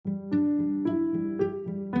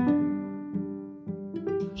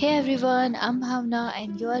Hey everyone, I'm Bhavna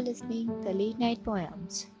and you are listening the Late Night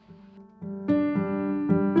Poems.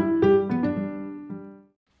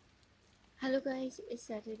 Hello guys, it's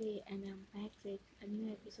Saturday and I'm back with a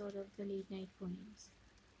new episode of the Late Night Poems.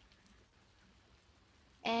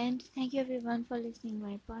 And thank you everyone for listening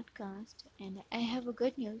my podcast, and I have a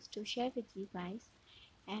good news to share with you guys,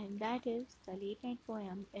 and that is the Late Night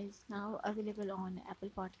Poem is now available on Apple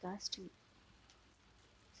Podcast too.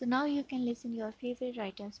 So now you can listen your favorite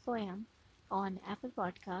writer's poem on Apple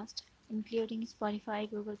Podcast, including Spotify,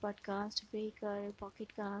 Google Podcast, Breaker, Pocket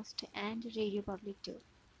Cast, and Radio Public too.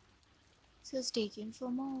 So stay tuned for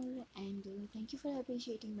more, and thank you for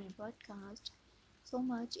appreciating my podcast so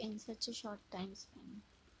much in such a short time span.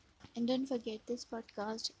 And don't forget, this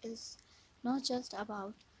podcast is not just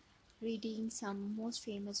about reading some most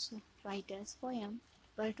famous writers' poem,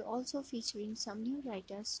 but also featuring some new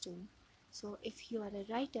writers too. So if you are a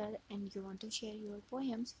writer and you want to share your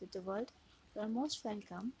poems with the world, you are most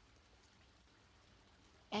welcome.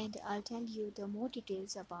 And I'll tell you the more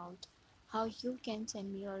details about how you can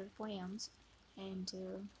send me your poems and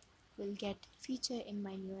will get feature in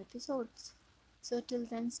my new episodes. So till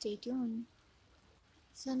then, stay tuned.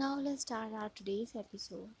 So now let's start our today's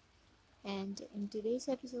episode. And in today's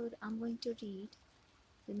episode, I'm going to read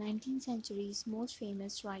the 19th century's most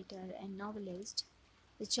famous writer and novelist,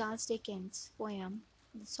 the Charles Dickens poem,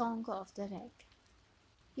 The Song of the Wreck.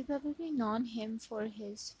 You probably known him for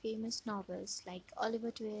his famous novels like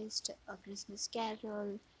Oliver Twist, A Christmas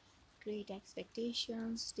Carol, Great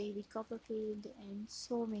Expectations, David Copperfield, and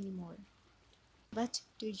so many more. But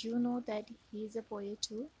did you know that he is a poet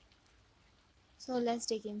too? So let's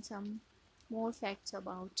dig in some more facts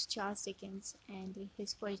about Charles Dickens and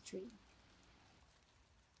his poetry.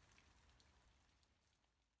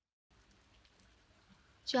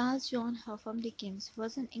 Charles John Huffam Dickens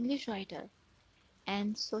was an English writer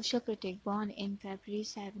and social critic born in February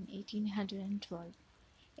 7, 1812,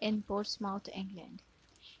 in Portsmouth, England.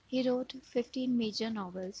 He wrote 15 major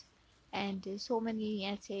novels and so many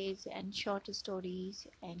essays and short stories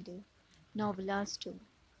and novellas too.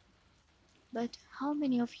 But how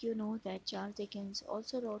many of you know that Charles Dickens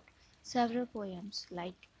also wrote several poems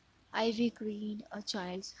like Ivy Green, A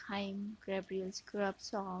Child's Hymn, Gabriel's Grub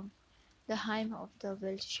Song, The Hymn of the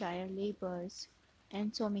Wiltshire Labourers,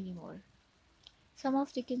 and so many more. Some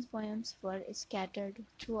of Dickens' poems were scattered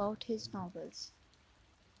throughout his novels,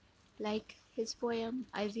 like his poem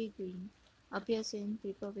Ivy Green appears in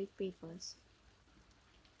Paperweight Papers.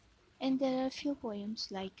 And there are few poems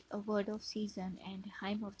like A Word of Season and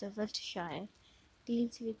Hymn of the Wiltshire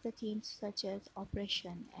deals with the themes such as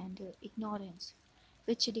oppression and ignorance,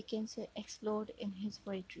 which Dickens explored in his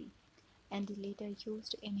poetry and later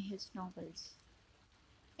used in his novels.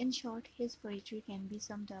 In short, his poetry can be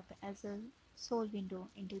summed up as a sole window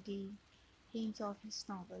into the themes of his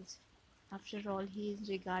novels. After all, he is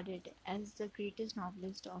regarded as the greatest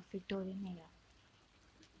novelist of Victorian era.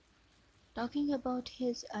 Talking about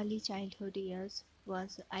his early childhood years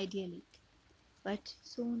was idyllic, but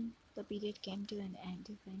soon the period came to an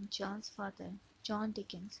end when Charles' father, John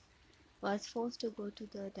Dickens, was forced to go to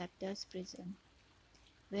the debtors' prison,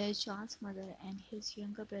 where Charles' mother and his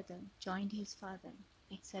younger brother joined his father,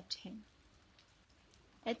 except him.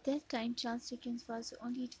 At that time, Charles Dickens was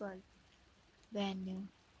only 12 when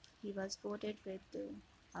he was boarded with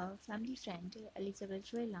a family friend,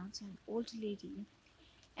 Elizabeth Rylance, an old lady,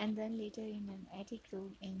 and then later in an attic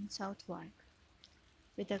room in Southwark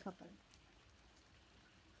with a couple.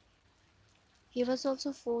 He was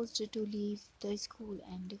also forced to leave the school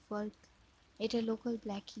and work at a local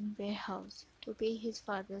blacking warehouse to pay his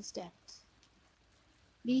father's debts.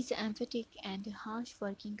 These emphatic and harsh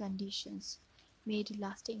working conditions made a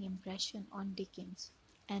lasting impression on Dickens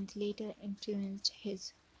and later influenced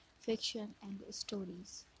his fiction and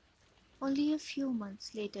stories. Only a few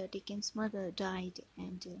months later Dickens' mother died,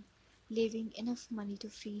 and leaving enough money to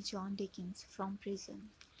free John Dickens from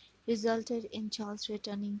prison resulted in Charles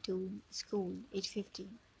returning to school at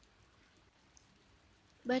 15.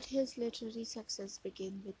 But his literary success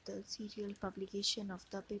began with the serial publication of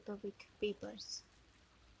the Paperwick Papers.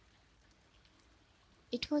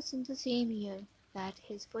 It was in the same year that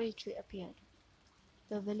his poetry appeared,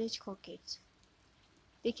 The Village Coquettes.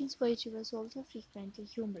 Dickens' poetry was also frequently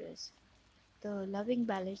humorous. The Loving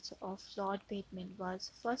Ballads of Lord Bateman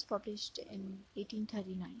was first published in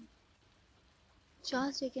 1839.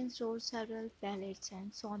 Charles Dickens wrote several ballads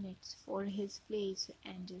and sonnets for his plays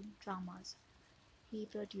and dramas he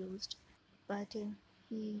produced, but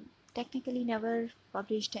he technically never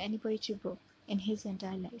published any poetry book in his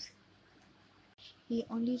entire life. He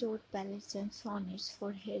only wrote ballads and sonnets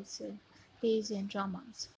for his plays and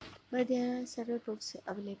dramas. But there are several books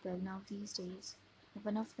available now these days.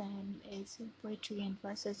 One of them is Poetry and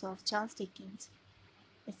Verses of Charles Dickens.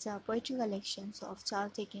 It's a poetry collection of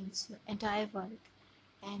Charles Dickens' entire work,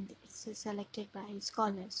 and it's selected by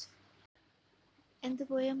scholars. And the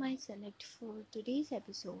poem I select for today's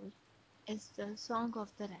episode is The Song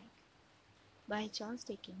of the Rag by Charles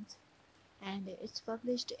Dickens, and it's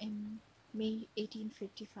published in May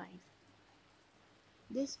 1855.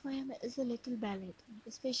 This poem is a little ballad,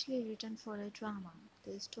 especially written for a drama,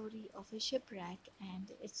 the story of a shipwreck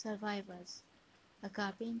and its survivors, a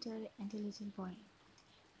carpenter and a little boy,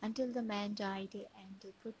 until the man died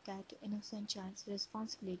and put that innocent child's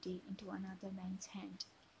responsibility into another man's hand.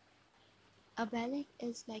 A ballad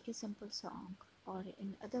is like a simple song, or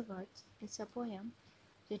in other words, it's a poem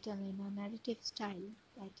written in a narrative style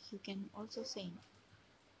that you can also sing.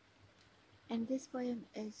 And this poem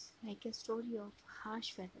is like a story of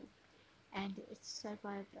harsh weather and its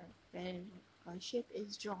survivor, where a ship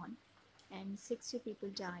is drawn and 60 people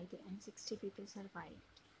died and 60 people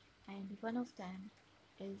survived, and one of them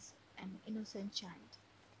is an innocent child,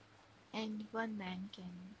 and one man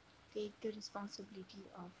can take the responsibility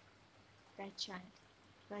of that child.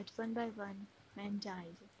 But one by one, men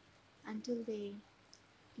died until they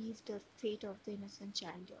leave the fate of the innocent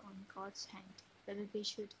child on God's hand, whether they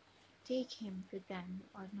should take him with them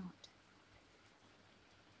or not.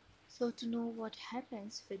 So to know what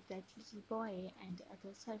happens with that little boy and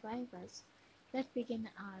other survivors, let's begin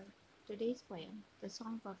our today's poem, The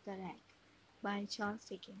Song of the Rag by Charles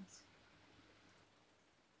Dickens.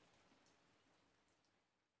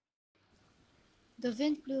 The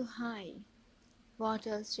wind blew high,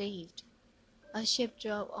 waters raved, a ship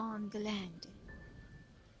drove on the land.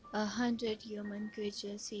 100 human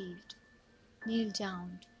creatures saved, kneeled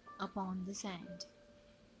down upon the sand.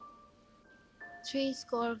 60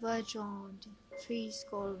 were drowned, 60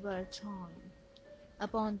 were thrown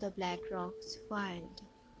upon the black rocks wild,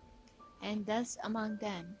 and thus among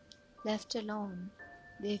them, left alone,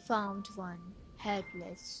 they found one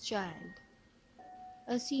helpless child.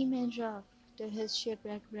 A seaman rough to his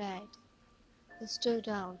shipwreck bred stood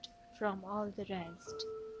out from all the rest,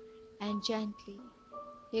 and gently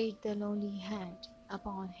laid the lonely hand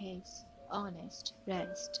upon his honest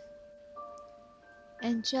breast.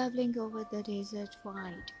 And travelling over the desert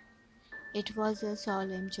wide, it was a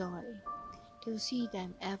solemn joy to see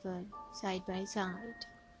them ever side by side,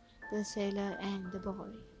 the sailor and the boy.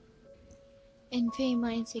 In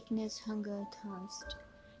famine, sickness, hunger, thirst,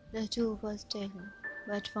 the two were still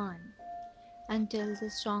but one, until the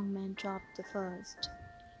strong man dropped the first,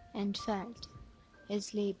 and felt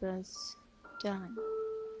his labours done.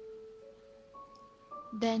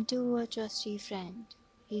 Then to a trusty friend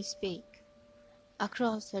he spake,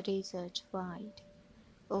 across the desert wide,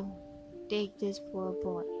 "Oh, take this poor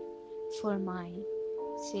boy for my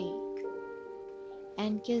sake,"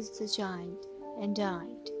 and kissed the child and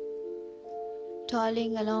died,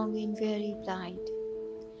 toiling along in weary plight,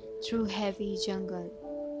 through heavy jungle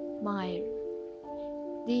mire.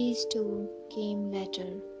 These two came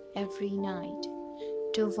later every night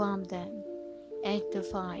to warm them at the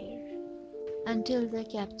fire, until the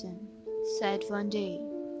captain said one day,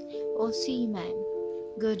 "O seaman,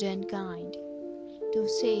 good and kind, to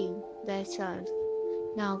save thyself,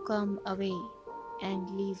 now come away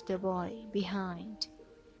and leave the boy behind."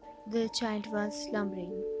 The child was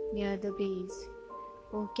slumbering near the blaze.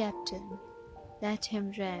 "O captain, let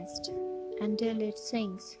him rest until it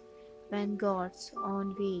sinks, when God's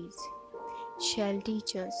own ways shall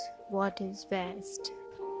teach us what is best."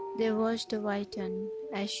 They watched the whitened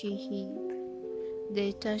ashy heap.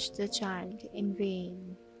 They touched the child in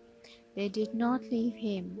vain. They did not leave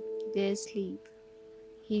him there sleep.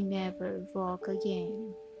 He never woke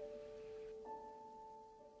again.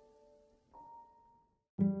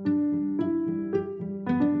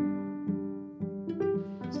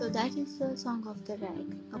 So that is the Song of the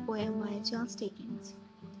Rag, a poem by Charles Dickens.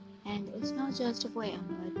 And it's not just a poem,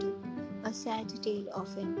 but a sad tale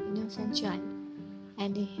of an innocent child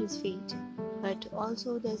and his fate. But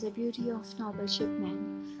also there's a beauty of noble shipman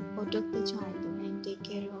who took the child and take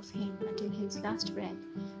care of him until his last breath.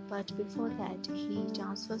 But before that, he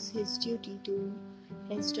transfers his duty to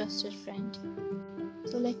his trusted friend.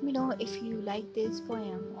 So let me know if you like this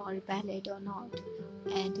poem or ballad or not,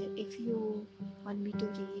 and if you want me to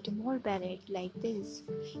read more ballad like this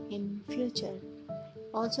in future.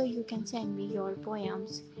 Also, you can send me your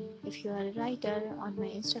poems if you are a writer on my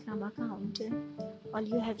Instagram account. All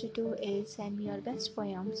you have to do is send me your best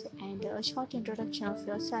poems and a short introduction of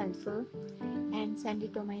yourself and send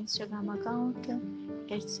it to my Instagram account,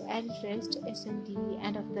 Its address is in the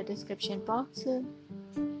end of the description box,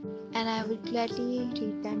 and I will gladly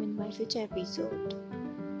read them in my future episode.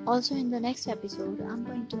 Also, in the next episode, I'm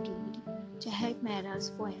going to read Chahak Mehra's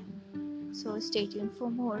poem. So stay tuned for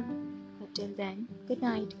more. But till then, good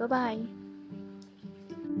night. Bye bye.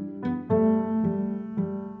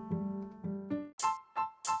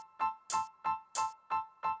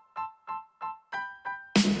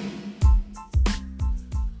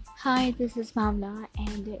 Hi, this is Mamla,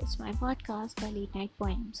 and it's my podcast, The Late Night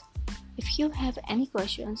Poems. If you have any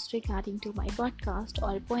questions regarding to my podcast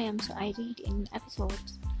or poems I read in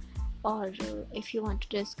episodes, or if you want to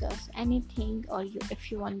discuss anything, or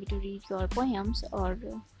if you want me to read your poems or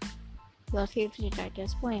your favorite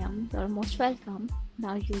writer's poem, you're most welcome.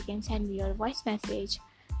 Now you can send me your voice message,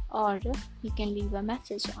 or you can leave a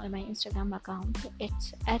message on my Instagram account.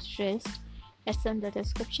 Its address is in the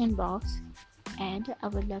description box, and I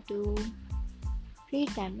would love to read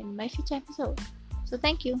them in my future episode. So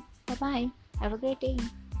thank you. Bye bye. Have a great day.